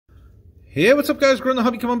Hey, what's up guys? Growin The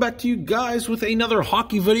Hobby coming back to you guys with another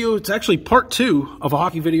hockey video. It's actually part 2 of a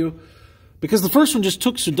hockey video because the first one just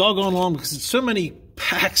took so doggone long because it's so many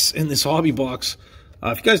packs in this hobby box.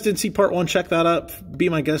 If you guys didn't see part 1, check that out. Be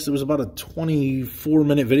my guest, it was about a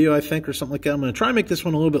 24-minute video, I think, or something like that. I'm going to try and make this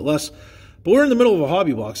one a little bit less. But we're in the middle of a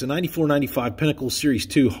hobby box, a 94-95 Pinnacle Series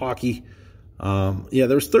 2 hockey. Yeah,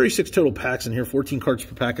 there was 36 total packs in here, 14 cards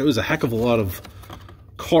per pack. It was a heck of a lot of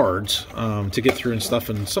cards to get through and stuff,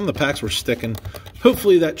 and some of the packs were sticking.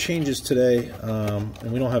 Hopefully that changes today,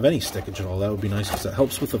 and we don't have any stickage at all. That would be nice because that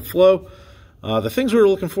helps with the flow. The things we were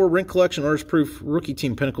looking for: Rink Collection, Artist Proof, Rookie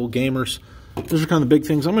Team Pinnacle, Gamers. Those are kind of the big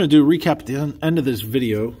things. I'm going to do a recap at the end of this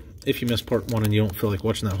video if you missed part 1 and you don't feel like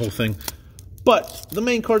watching that whole thing. But the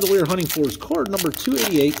main card that we were hunting for is card number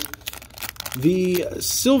 288, the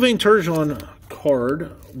Sylvain Turgeon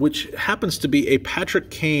card, which happens to be a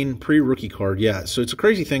Patrick Kane pre-rookie card. Yeah, so it's a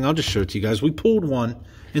crazy thing. I'll just show it to you guys. We pulled one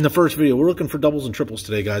in the first video. We're looking for doubles and triples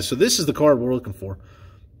today, guys. So this is the card we're looking for.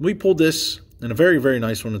 We pulled this, and a very, very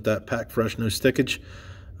nice one with that pack fresh, no stickage,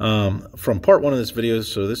 from part 1 of this video.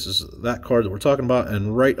 So this is that card that we're talking about,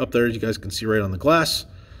 and right up there, as you guys can see right on the glass,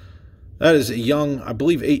 that is a young, I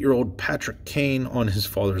believe, 8-year-old Patrick Kane on his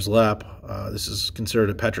father's lap. This is considered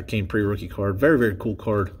a Patrick Kane pre-rookie card. Very, very cool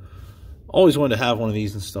card. Always wanted to have one of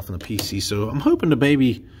these and stuff on the PC, so I'm hoping to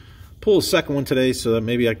maybe pull a second one today so that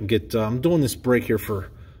maybe I can get, I'm doing this break here for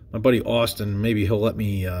my buddy Austin. Maybe he'll let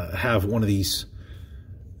me have one of these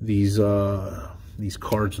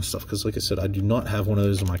cards and stuff, because like I said, I do not have one of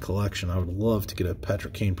those in my collection. I would love to get a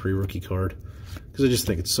Patrick Kane pre-rookie card because I just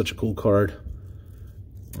think it's such a cool card.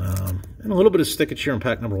 And a little bit of stickage here on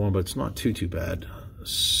pack number 1, but it's not too bad,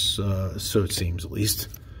 so it seems at least.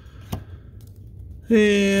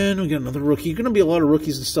 And we got another rookie. Going to be a lot of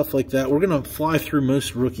rookies and stuff like that. We're going to fly through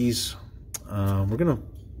most rookies. We're going to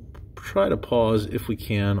try to pause if we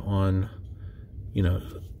can on, you know,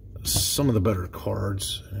 some of the better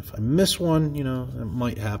cards. And if I miss one, you know, it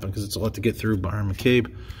might happen because it's a lot to get through. Byron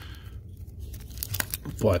McCabe.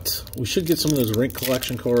 But we should get some of those Rink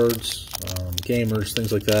Collection cards, Gamers,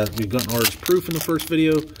 things like that. We've gotten Artist Proof in the first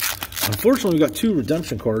video. Unfortunately, we got 2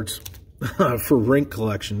 redemption cards for Rink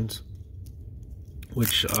Collections,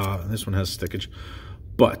 which this one has stickage.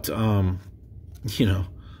 But, you know,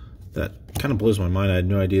 that kind of blows my mind. I had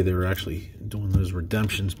no idea they were actually doing those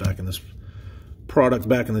redemptions back in this product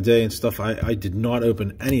back in the day and stuff. I did not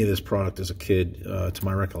open any of this product as a kid, to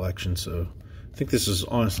my recollection, so I think this is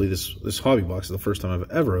honestly, this hobby box is the first time I've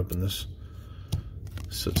ever opened this.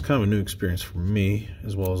 So it's kind of a new experience for me,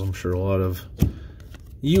 as well as I'm sure a lot of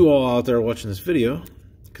you all out there watching this video,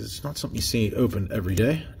 because it's not something you see open every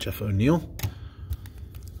day. Jeff O'Neill.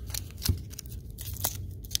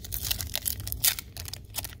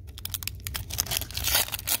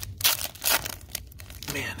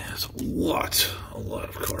 Man, there's a lot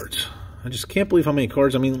of cards. I just can't believe how many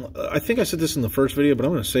cards. I mean, I think I said this in the first video, but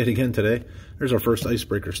I'm going to say it again today. There's our first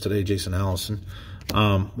icebreakers today, Jason Allison.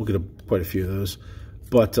 We'll get quite a few of those.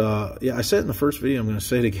 But, yeah, I said it in the first video. I'm going to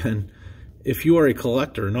say it again. If you are a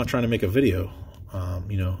collector, not trying to make a video,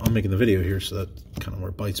 you know, I'm making the video here, so that's kind of where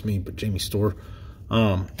it bites me, but Jamie's store.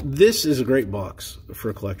 This is a great box for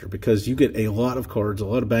a collector because you get a lot of cards, a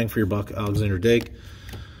lot of bang for your buck. Alexander Daigle,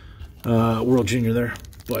 World Junior there.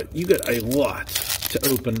 But you get a lot to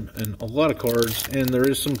open and a lot of cards, and there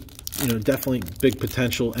is some, you know, definitely big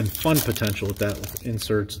potential and fun potential with that, with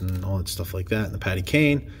inserts and all that stuff like that. And the Patty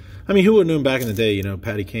Kane, I mean, who would have known back in the day, you know,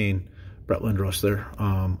 Patty Kane, Brett Lindros there,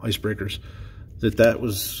 icebreakers, that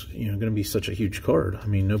was, you know, going to be such a huge card. I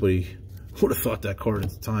mean, nobody would have thought that card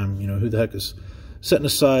at the time. You know, who the heck is setting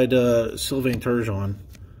aside Sylvain Turgeon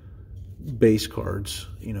base cards,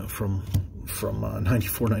 you know, from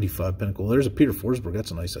 94, 95 Pinnacle. There's a Peter Forsberg.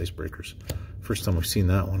 That's a nice icebreakers. First time we've seen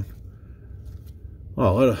that one.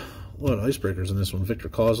 Wow, a lot of icebreakers in this one. Victor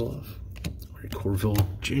Kozlov, Courville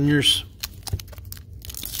Juniors.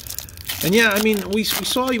 And yeah, I mean, we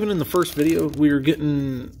saw even in the first video, we were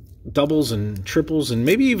getting doubles and triples and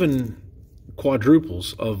maybe even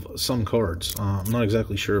quadruples of some cards. I'm not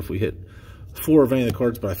exactly sure if we hit 4 of any of the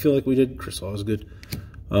cards, but I feel like we did. Chris Law is good.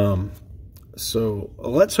 So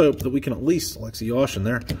let's hope that we can at least, Alexei Yashin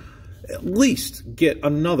there, at least get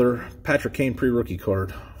another Patrick Kane pre-rookie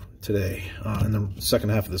card today in the second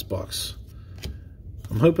half of this box.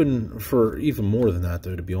 I'm hoping for even more than that,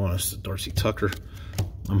 though, to be honest. Darcy Tucker.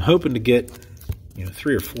 I'm hoping to get, you know,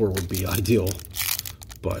 3 or 4 would be ideal,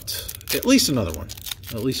 but at least another one.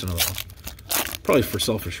 At least another one. Probably for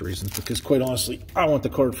selfish reasons, because quite honestly, I want the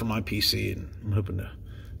card for my PC, and I'm hoping to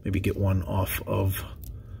maybe get one off of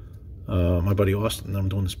my buddy Austin that I'm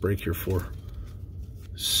doing this break here for.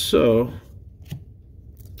 So,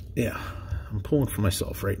 yeah, I'm pulling for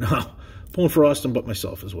myself right now. Pulling for Austin, but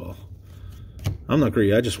myself as well. I'm not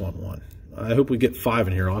greedy. I just want one. I hope we get 5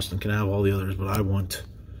 in here. Austin can have all the others, but I want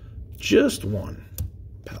just one.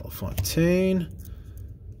 Palafontaine.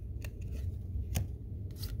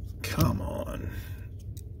 Come on.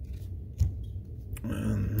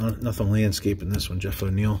 And nothing landscape in this one, Jeff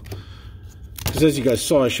O'Neill. Because as you guys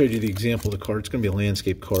saw, I showed you the example of the card. It's going to be a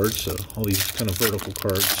landscape card, so all these kind of vertical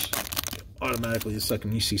cards, automatically the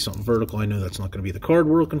second you see something vertical, I know that's not going to be the card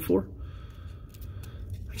we're looking for.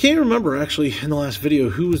 I can't remember, actually, in the last video,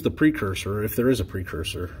 who was the precursor, if there is a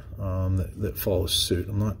precursor that follows suit.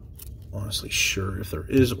 I'm not honestly sure if there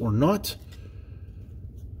is or not,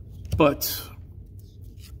 but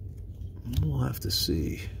we'll have to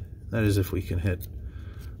see. That is if we can hit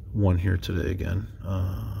one here today again.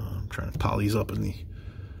 I'm trying to pile these up in the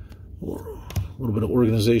little bit of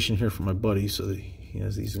organization here for my buddy so that he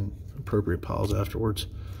has these in appropriate piles afterwards.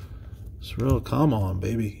 So, come on,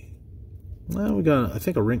 baby. Well, we got, I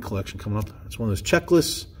think, a rink collection coming up. It's one of those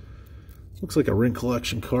checklists. Looks like a rink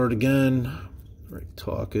collection card again. Right,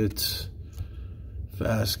 Talkett.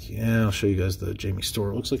 Fast. Yeah, I'll show you guys the Jamie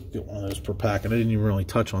Store. It looks like one of those per pack, and I didn't even really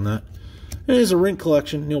touch on that. It is a rink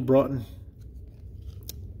collection, Neil Broughton.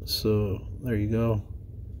 So, there you go.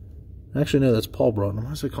 Actually, no, that's Paul Broughton. Why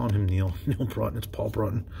was I calling him Neil? Neil Broughton, it's Paul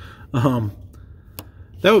Broughton.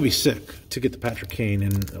 That would be sick to get the Patrick KANE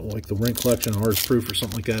in, like, the rink collection, ours proof or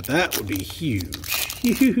something like that. That would be huge.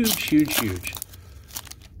 Huge, huge, huge.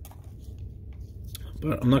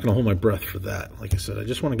 But I'm not going to hold my breath for that. Like I said, I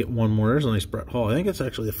just want to get one more. There's a nice Brett Hall. I think it's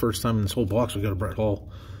actually the first time in this whole box we got a Brett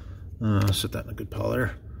Hall. Set that in a good pile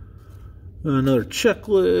there. Another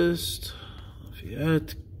checklist.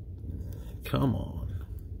 Lafayette. Come on.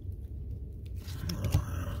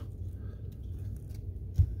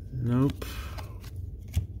 Nope.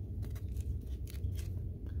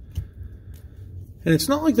 And it's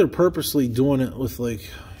not like they're purposely doing it with, like,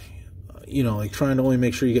 you know, like trying to only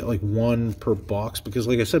make sure you get like one per box. Because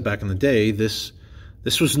like I said, back in the day, this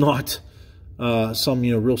was not some,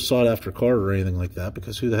 you know, real sought after card or anything like that.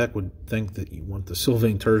 Because who the heck would think that you want the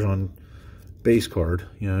Sylvain Turgeon base card?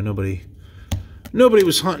 You know, nobody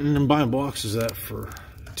was hunting and buying boxes of that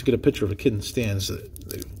to get a picture of a kid in the stands that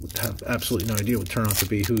they would have absolutely no idea would turn out to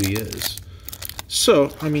be who he is.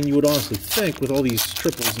 So, I mean, you would honestly think with all these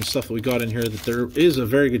triples and stuff that we got in here that there is a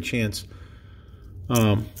very good chance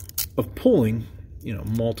of pulling, you know,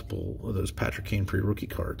 multiple of those Patrick KANE pre-rookie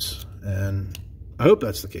cards. And I hope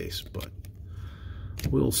that's the case, but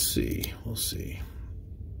we'll see. We'll see.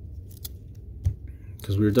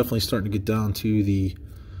 Because we're definitely starting to get down to the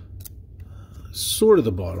sort of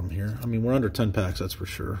the bottom here. I mean, we're under 10 packs, that's for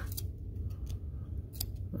sure.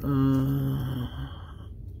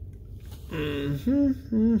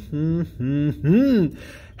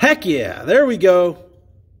 Heck yeah, there we go.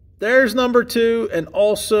 There's number 2, and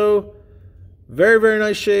also very, very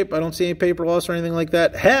nice shape. I don't see any paper loss or anything like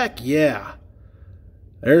that. Heck yeah.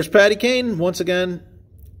 There's Patty KANE once again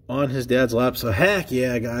on his dad's lap. So heck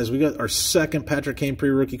yeah, guys. We got our second Patrick KANE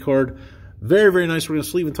pre-rookie card. Very, very nice. We're going to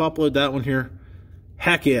sleeve and top load that one here.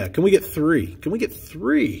 Heck yeah. Can we get 3? Can we get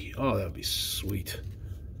 3? Oh, that would be sweet.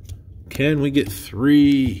 Can we get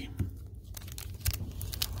 3?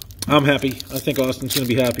 I'm happy. I think Austin's going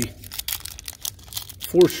to be happy.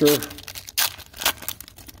 For sure.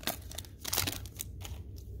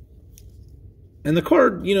 And the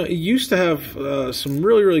card, you know, it used to have some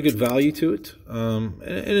really, really good value to it. And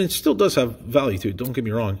it still does have value to it, don't get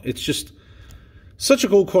me wrong. It's just such a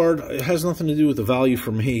cool card. It has nothing to do with the value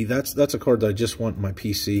for me. That's a card that I just want in my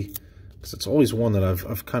PC. Because it's always one that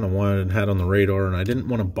I've kind of wanted and had on the radar. And I didn't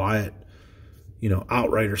want to buy it, you know,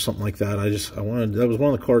 outright or something like that. That was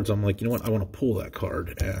one of the cards I'm like, you know what, I want to pull that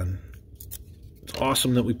card. And it's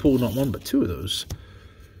awesome that we pulled not one but 2 of those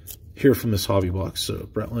here from this hobby box. So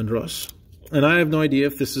Brett Lindros. And I have no idea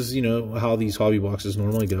if this is, you know, how these hobby boxes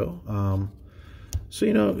normally go. So,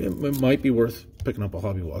 you know, it might be worth picking up a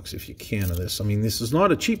hobby box if you can of this. I mean, this is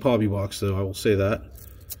not a cheap hobby box, though, I will say that.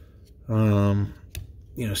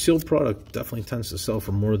 You know, sealed product definitely tends to sell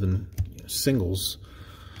for more than, you know, singles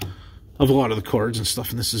of a lot of the cards and stuff,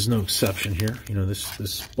 and this is no exception here. You know,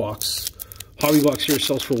 this box, hobby box here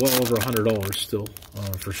sells for well over $100 still,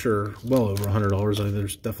 for sure. Well over $100. I mean,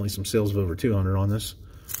 there's definitely some sales of over $200 on this.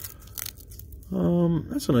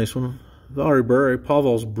 That's a nice one. Valerie Bure,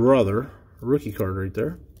 Pavel's brother, a rookie card right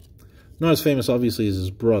there. Not as famous, obviously, as his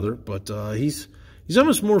brother, but he's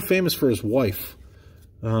almost more famous for his wife,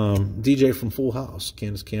 DJ from Full House,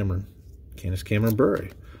 Candace Cameron Bure.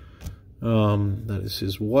 That is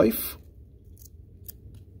his wife.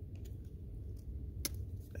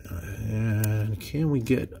 And can we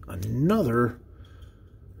get another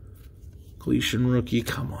Cloutier rookie?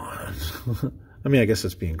 Come on. I mean, I guess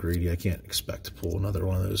that's being greedy. I can't expect to pull another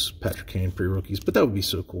one of those Patrick KANE pre-rookies, but that would be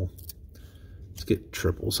so cool. Let's get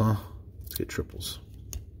triples, huh? Let's get triples.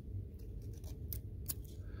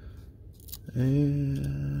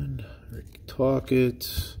 And Rick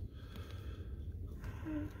Tockett.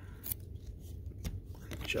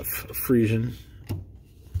 Jeff Friesen.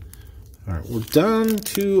 All right, we're down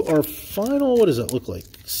to our final, what does that look like?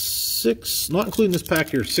 6, not including this pack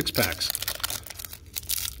here, 6 packs.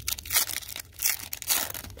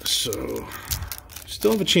 So,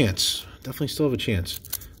 still have a chance. Definitely still have a chance.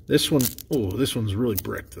 This one, oh, this one's really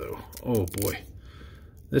bricked, though. Oh, boy.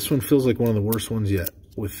 This one feels like one of the worst ones yet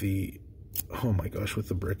with the, oh my gosh, with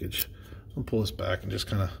the brickage. I'll pull this back and just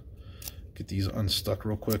kind of get these unstuck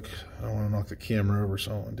real quick. I don't want to knock the camera over,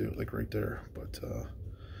 so I don't want to do it like right there. But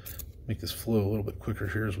make this flow a little bit quicker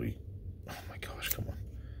here as we, oh my gosh, come on.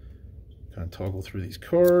 Kind of toggle through these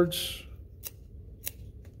cards.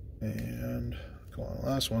 And come on,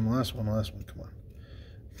 last one, come on.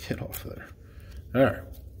 Get off of there. All right.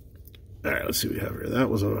 All right, let's see what we have here. That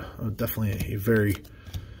was definitely a very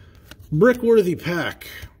brick-worthy pack.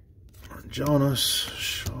 Jonas,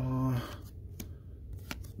 Shaw,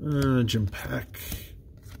 Jim Peck,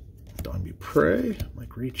 Don Dupre,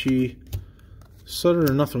 Mike Ricci,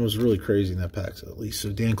 Sutter. Nothing was really crazy in that pack, at least.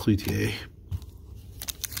 So Dan Cloutier.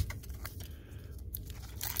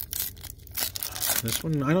 This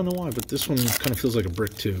one, I don't know why, but this one kind of feels like a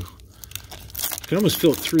brick too. You can almost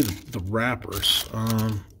feel it through the wrappers.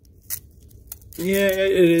 Yeah,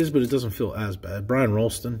 it is, but it doesn't feel as bad. Brian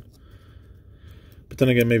Rolston. But then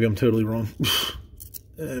again, maybe I'm totally wrong.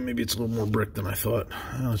 Maybe it's a little more brick than I thought.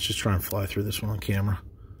 Let's just try and fly through this one on camera.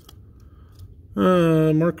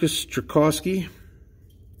 Marcus Drakowski.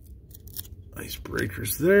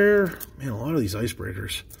 Icebreakers there. Man, a lot of these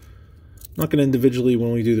icebreakers. I'm not going to individually,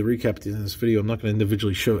 when we do the recap at the end of this video, I'm not going to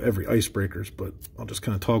individually show every icebreakers, but I'll just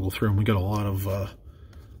kind of toggle through them. We got a lot of, oh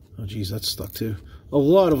geez, that's stuck too. A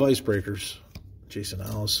lot of icebreakers. Jason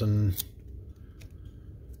Allison.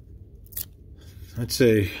 I'd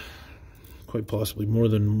say quite possibly more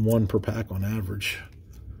than one per pack on average.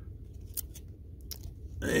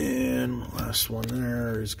 And the last one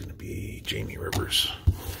there is going to be Jamie Rivers.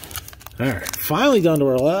 All right, finally down to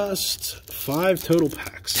our last 5 total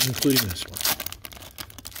packs, including this one.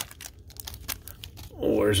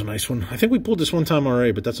 Oh, there's a nice one. I think we pulled this one time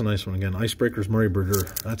already, but that's a nice one again. Icebreakers Murray Berger.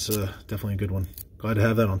 That's definitely a good one. Glad to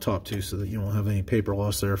have that on top too, so that you don't have any paper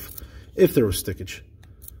loss there if there was stickage.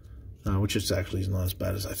 Which is actually not as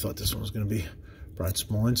bad as I thought this one was going to be. Brian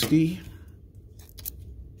Smolinski.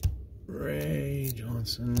 Ray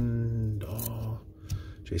Johnson. Daw.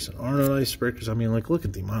 Jason Arnold icebreakers. I mean, like, look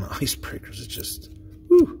at the amount of icebreakers. It's just,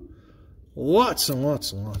 whew. Lots and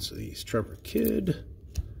lots and lots of these. Trevor Kidd.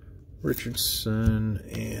 Richardson.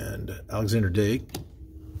 And Alexander Day.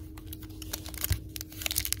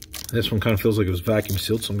 This one kind of feels like it was vacuum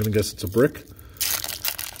sealed, so I'm going to guess it's a brick.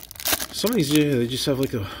 Some of these, yeah, they just have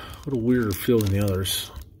like a little weirder feel than the others.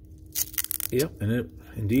 Yep, and it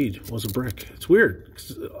indeed was a brick. It's weird.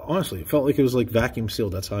 Honestly, it felt like it was like vacuum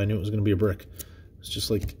sealed. That's how I knew it was going to be a brick. It's just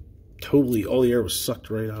like totally, all the air was sucked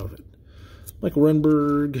right out of it. Michael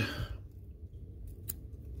Renberg.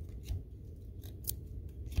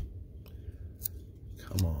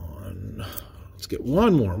 Come on. Let's get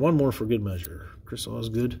one more. One more for good measure. Chris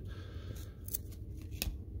Osgood.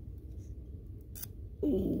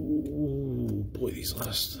 Oh boy, these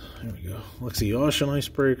last. There we go. Lexi Oshin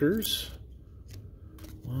icebreakers.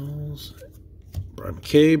 Wells. Brian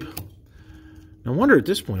McCabe. Now, I wonder at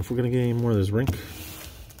this point if we're going to get any more of those rink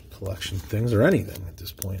collection things or anything at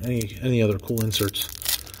this point. Any other cool inserts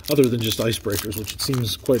other than just icebreakers, which it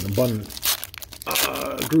seems quite an abundant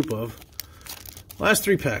group of. Last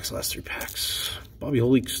three packs. Bobby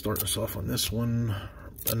Holik starting us off on this one.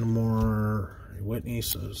 Bendamore, Whitney,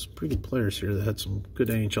 so there's pretty good players here that had some good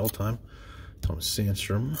NHL time. Thomas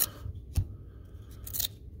Sandstrom.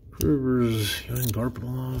 Rivers, Young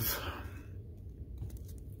Garpenlov.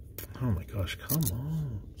 Oh my gosh, come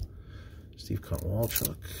on. Steve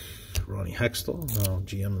Konowalchuk. Ronnie Hextall, now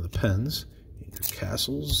GM of the Pens. Andrew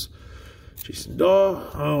Castles. Jason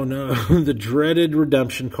Daw. Oh no, the dreaded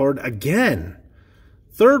redemption card again.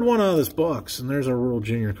 Third one out of this box, and there's our World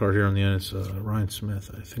Junior card here on the end. It's Ryan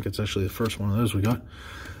Smith. I think it's actually the first one of those we got.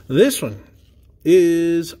 This one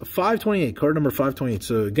is 528, card number 528.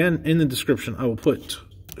 So again, in the description, I will put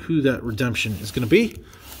who that redemption is going to be.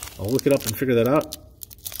 I'll look it up and figure that out.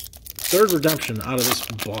 Third redemption out of this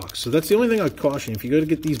box. So that's the only thing I'd caution. If you go to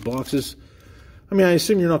get these boxes, I mean, I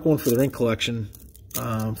assume you're not going for the rink collection.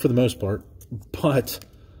 for the most part. But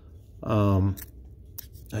I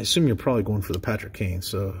assume you're probably going for the Patrick KANE.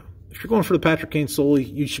 So if you're going for the Patrick KANE solely,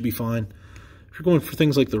 you should be fine. If you're going for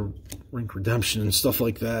things like the Rink Redemption and stuff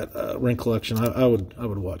like that, Rink Collection, I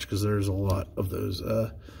would watch, because there's a lot of those.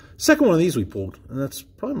 Second one of these we pulled, and that's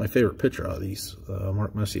probably my favorite picture out of these.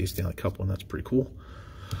 Mark Messier Stanley Cup one, that's pretty cool.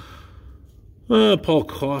 Paul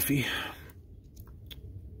Coffey.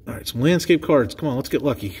 All right, some landscape cards. Come on, let's get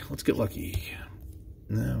lucky. Let's get lucky.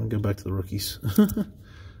 Now we'll go back to the rookies.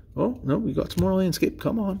 Oh, no, we got some more landscape.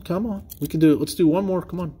 Come on, come on. We can do it. Let's do one more.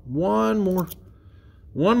 Come on, one more.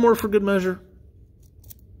 One more for good measure.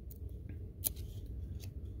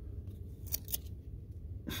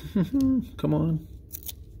 Come on.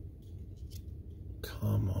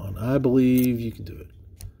 Come on. I believe you can do it.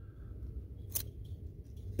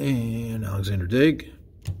 And Alexander Digg.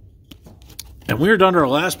 And we're done to our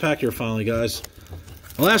last pack here finally, guys.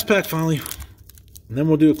 Our last pack finally. And then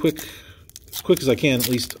we'll do a quick, as quick as I can, at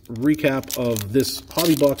least, recap of this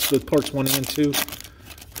hobby box with parts 1 and 2.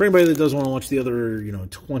 For anybody that does want to watch the other,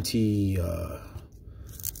 20, I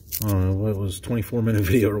don't know, what it was, 24-minute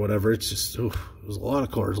video or whatever. It's just, it was a lot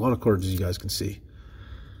of cards, as you guys can see.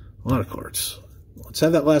 A lot of cards. Let's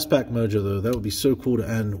have that last pack mojo, though. That would be so cool to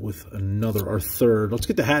end with our third. Let's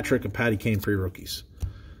get the hat trick of Patty Kane pre-rookies.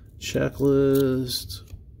 Checklist.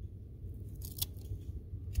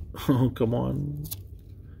 Oh, come on.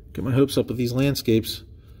 Get my hopes up with these landscapes.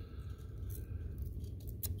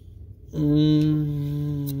 Brett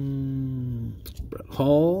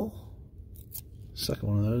Hall. Second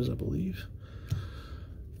one of those, I believe.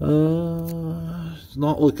 It's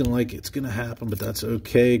not looking like it's going to happen, but that's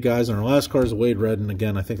okay, guys. And our last card is Wade Redden.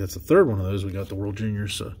 Again, I think that's the third one of those. We got the World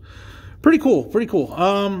Juniors, so pretty cool, pretty cool.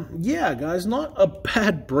 Yeah, guys, not a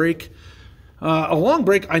bad break. A long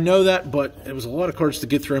break, I know that, but it was a lot of cards to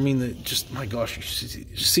get through. I mean, just, my gosh, you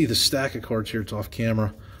see the stack of cards here. It's off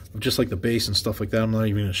camera, just like the base and stuff like that. I'm not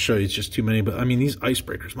even going to show you. It's just too many. But, I mean, these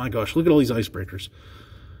icebreakers, my gosh, look at all these icebreakers.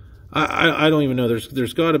 I don't even know.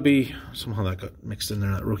 There's got to be, somehow that got mixed in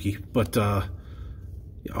there, that rookie. But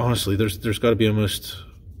honestly, there's got to be almost,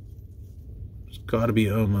 one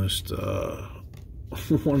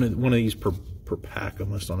of these per pack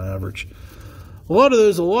almost on average. A lot of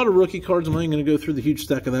those, a lot of rookie cards. I'm not even going to go through the huge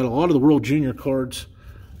stack of that. A lot of the World Junior cards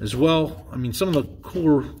as well. I mean, some of the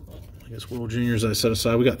cooler, I guess, World Juniors I set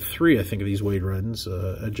aside. We got 3, I think, of these Wade Reddens.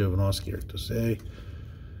 Ed Jovanovski, Eric Dose.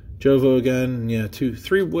 Jovo again, yeah,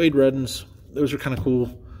 3 Wade Reddens. Those are kind of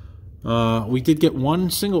cool. We did get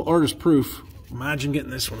 1 single artist proof. Imagine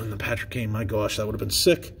getting this one in the Patrick KANE. My gosh, that would have been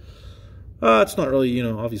sick. It's not really,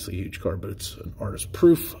 obviously a huge card, but it's an artist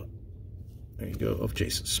proof. There you go, of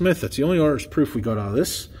Jason Smith. That's the only artist proof we got out of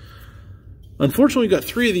this. Unfortunately, we got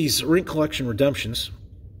 3 of these Rink Collection redemptions.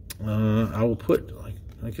 I will put,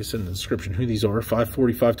 like I said in the description, who these are: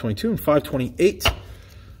 540, 522, and 528.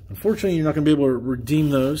 Unfortunately, you're not going to be able to redeem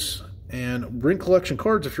those. And Rink Collection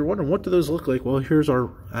cards, if you're wondering what do those look like, well, here's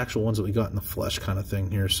our actual ones that we got in the flesh kind of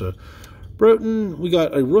thing here. So, Broughton, we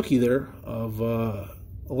got a rookie there of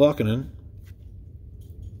Lokkonen.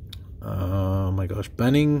 My gosh,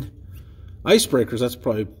 Benning. Icebreakers, that's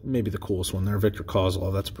probably maybe the coolest one there. Victor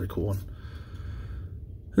Kozlov, that's a pretty cool one.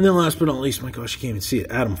 And then last but not least, my gosh, you can't even see it.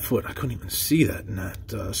 Adam Foote, I couldn't even see that in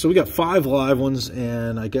that. So we got 5 live ones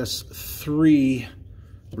and I guess 3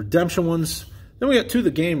 redemption ones. Then we got 2 of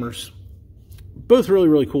the gamers. Both really,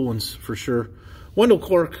 really cool ones for sure. Wendell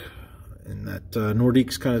Clark in that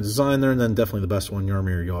Nordiques kind of design there. And then definitely the best one,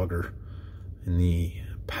 Jaromir Jagr in the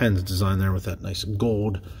Pens design there with that nice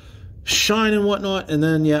gold shine and whatnot. And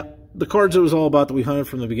then, yeah, the cards it was all about that we hunted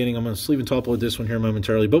from the beginning. I'm going to sleeve and top load this one here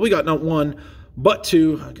momentarily. But we got not 1, but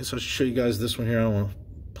 2. I guess I should show you guys this one here. I don't want to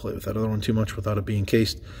play with that other one too much without it being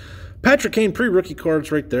cased. Patrick KANE pre-rookie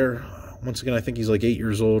cards right there. Once again, I think he's like 8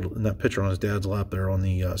 years old in that picture on his dad's lap there on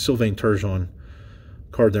the Sylvain Turgeon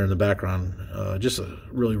card there in the background. Just a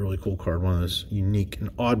really, really cool card. One of those unique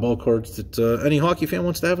and oddball cards that any hockey fan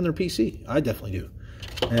wants to have in their PC. I definitely do.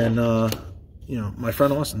 And, my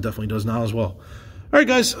friend Austin definitely does now as well. All right,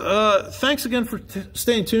 guys, thanks again for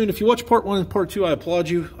staying tuned. If you watch part 1 and part 2, I applaud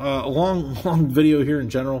you. A long video here in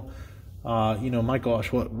general. My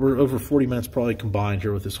gosh, we're over 40 minutes probably combined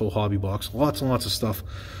here with this whole hobby box. Lots and lots of stuff.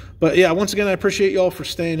 But yeah, once again, I appreciate y'all for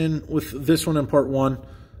staying in with this one in part 1.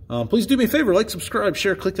 Please do me a favor, like, subscribe,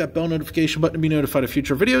 share, click that bell notification button to be notified of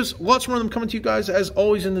future videos. Lots more of them coming to you guys. As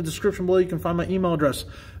always, in the description below, you can find my email address,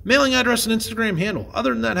 mailing address, and Instagram handle.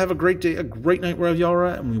 Other than that, have a great day, a great night wherever y'all are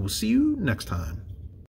at, and we will see you next time.